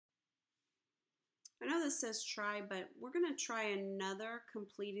I know this says try, but we're going to try another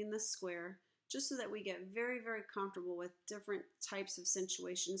completing the square just so that we get very, very comfortable with different types of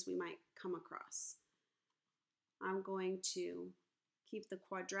situations we might come across. I'm going to keep the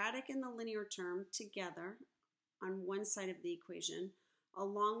quadratic and the linear term together on one side of the equation,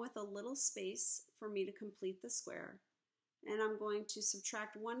 along with a little space for me to complete the square. And I'm going to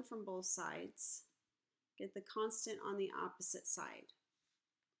subtract 1 from both sides, get the constant on the opposite side.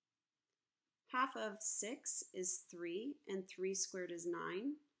 Half of 6 is 3, and 3 squared is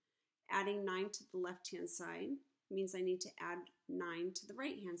 9. Adding 9 to the left-hand side means I need to add 9 to the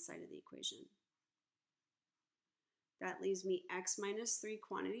right-hand side of the equation. That leaves me x minus 3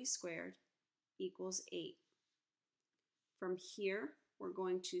 quantity squared equals 8. From here, we're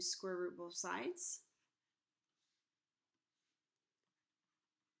going to square root both sides,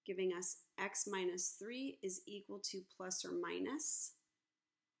 giving us x minus 3 is equal to plus or minus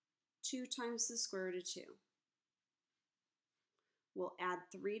 2 times the square root of 2. We'll add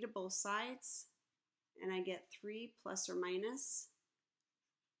 3 to both sides, and I get 3 plus or minus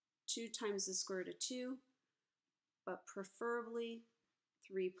 2 times the square root of 2, but preferably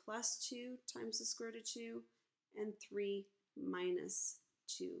 3 plus 2 times the square root of 2, and 3 minus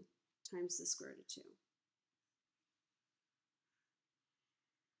 2 times the square root of 2.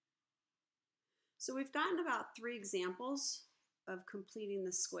 So we've gotten about 3 examples of completing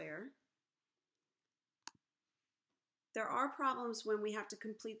the square. There are problems when we have to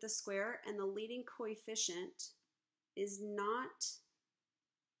complete the square and the leading coefficient is not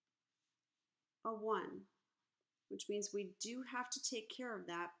a 1, which means we do have to take care of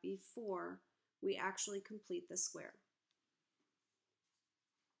that before we actually complete the square.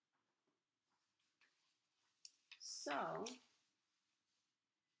 So,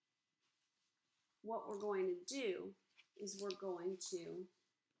 what we're going to do is we're going to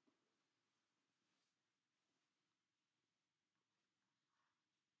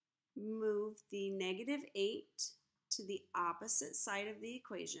move the negative 8 to the opposite side of the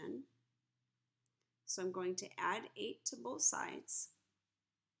equation. So I'm going to add 8 to both sides.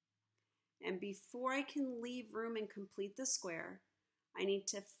 And before I can leave room and complete the square, I need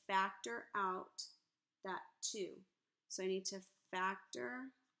to factor out that 2. So I need to factor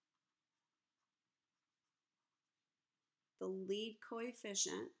the lead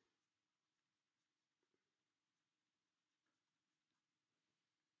coefficient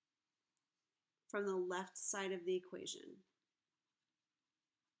from the left side of the equation.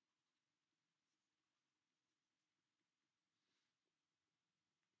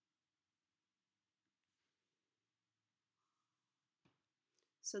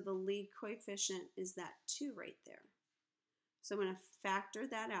 So the lead coefficient is that 2 right there. So I'm going to factor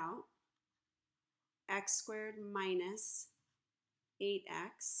that out. X squared minus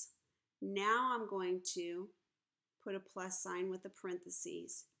 8x. Now I'm going to put a plus sign with the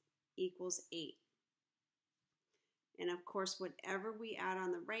parentheses equals 8. And of course, whatever we add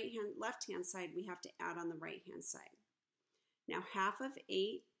on the left-hand side, we have to add on the right-hand side. Now half of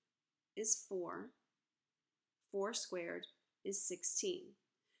 8 is 4. 4 squared is 16.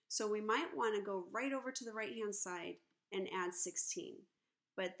 So we might want to go right over to the right-hand side and add 16.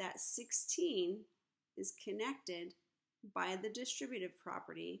 But that 16 is connected by the distributive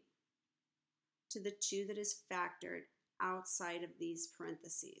property to the 2 that is factored outside of these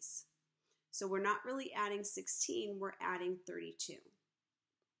parentheses. So we're not really adding 16, we're adding 32.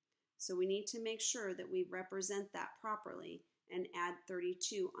 So we need to make sure that we represent that properly and add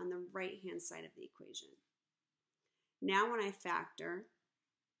 32 on the right-hand side of the equation. Now when I factor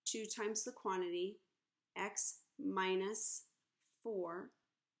 2 times the quantity, x minus 4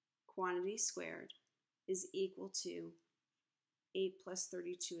 quantity squared is equal to 8 plus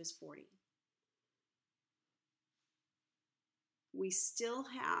 32 is 40. We still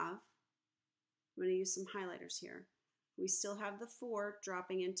have, I'm going to use some highlighters here, we still have the 4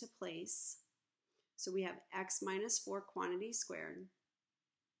 dropping into place. So we have x minus 4 quantity squared.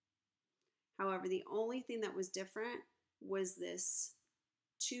 However, the only thing that was different was this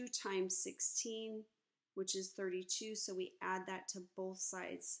 2 times 16, which is 32, so we add that to both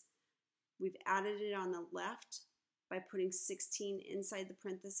sides. We've added it on the left by putting 16 inside the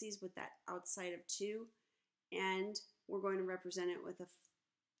parentheses with that outside of 2, and we're going to represent it with a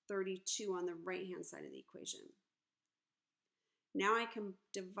 32 on the right-hand side of the equation. Now I can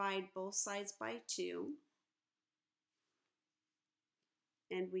divide both sides by 2,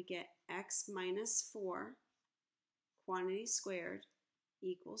 and we get x minus 4 quantity squared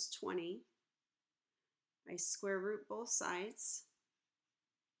equals 20. I square root both sides.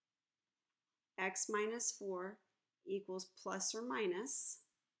 X minus 4 equals plus or minus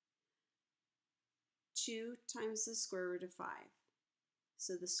 2 times the square root of 5.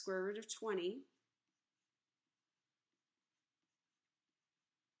 So the square root of 20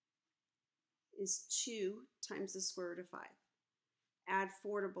 is 2 times the square root of 5. Add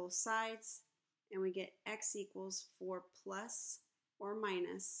 4 to both sides, and we get x equals 4 plus or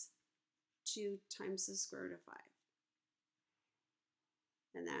minus 2 times the square root of 5.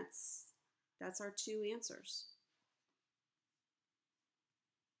 And that's our two answers.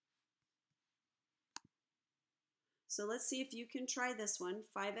 So let's see if you can try this one.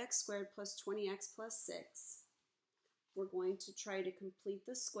 5x squared plus 20x plus 6. We're going to try to complete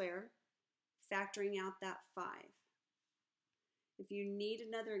the square, factoring out that 5. If you need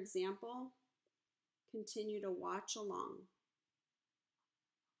another example, continue to watch along.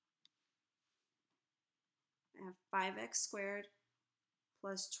 I have 5x squared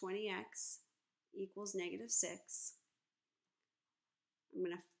plus 20x equals negative 6. I'm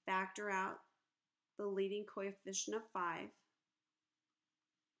going to factor out the leading coefficient of 5.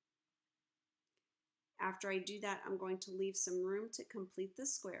 After I do that, I'm going to leave some room to complete the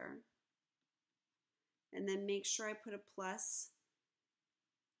square, and then make sure I put a plus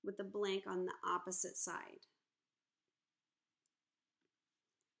with a blank on the opposite side.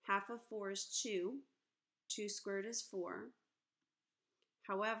 Half of 4 is 2. 2 squared is 4.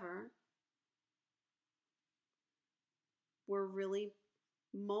 However, we're really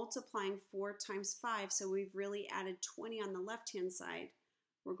multiplying 4 times 5, so we've really added 20 on the left-hand side.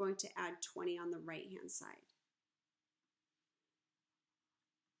 We're going to add 20 on the right-hand side.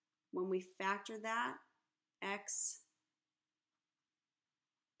 When we factor that, x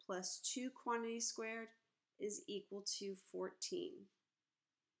plus 2 quantity squared is equal to 14.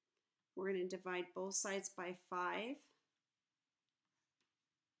 We're going to divide both sides by 5.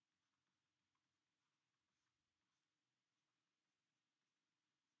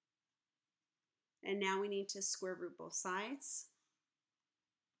 And now we need to square root both sides.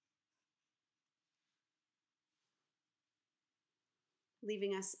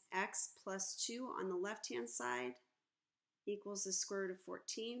 Leaving us x plus 2 on the left-hand side equals the square root of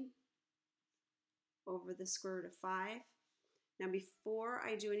 14 over the square root of 5. Now before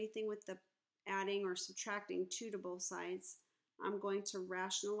I do anything with the adding or subtracting 2 to both sides, I'm going to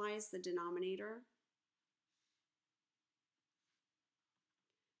rationalize the denominator.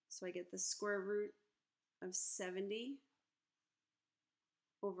 So I get the square root of 70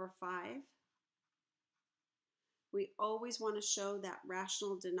 over 5. We always want to show that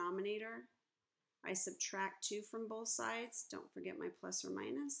rational denominator. I subtract 2 from both sides. Don't forget my plus or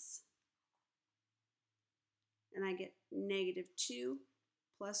minus. And I get negative 2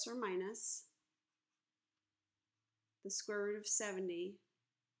 plus or minus the square root of 70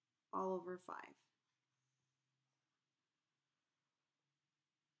 all over 5.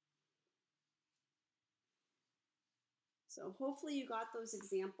 So hopefully you got those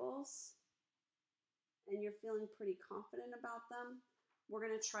examples and you're feeling pretty confident about them. We're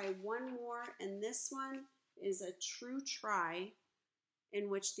going to try one more, and this one is a true try in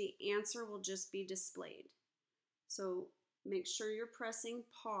which the answer will just be displayed. So make sure you're pressing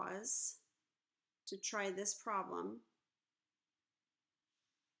pause to try this problem,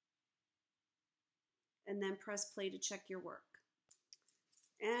 and then press play to check your work.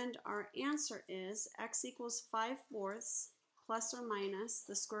 And our answer is x equals 5/4 plus or minus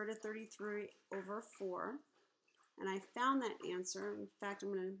the square root of 33 over 4. And I found that answer. In fact,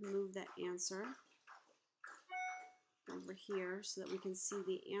 I'm going to move that answer over here so that we can see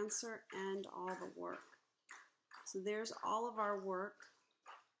the answer and all the work. So there's all of our work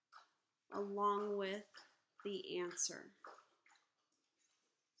along with the answer.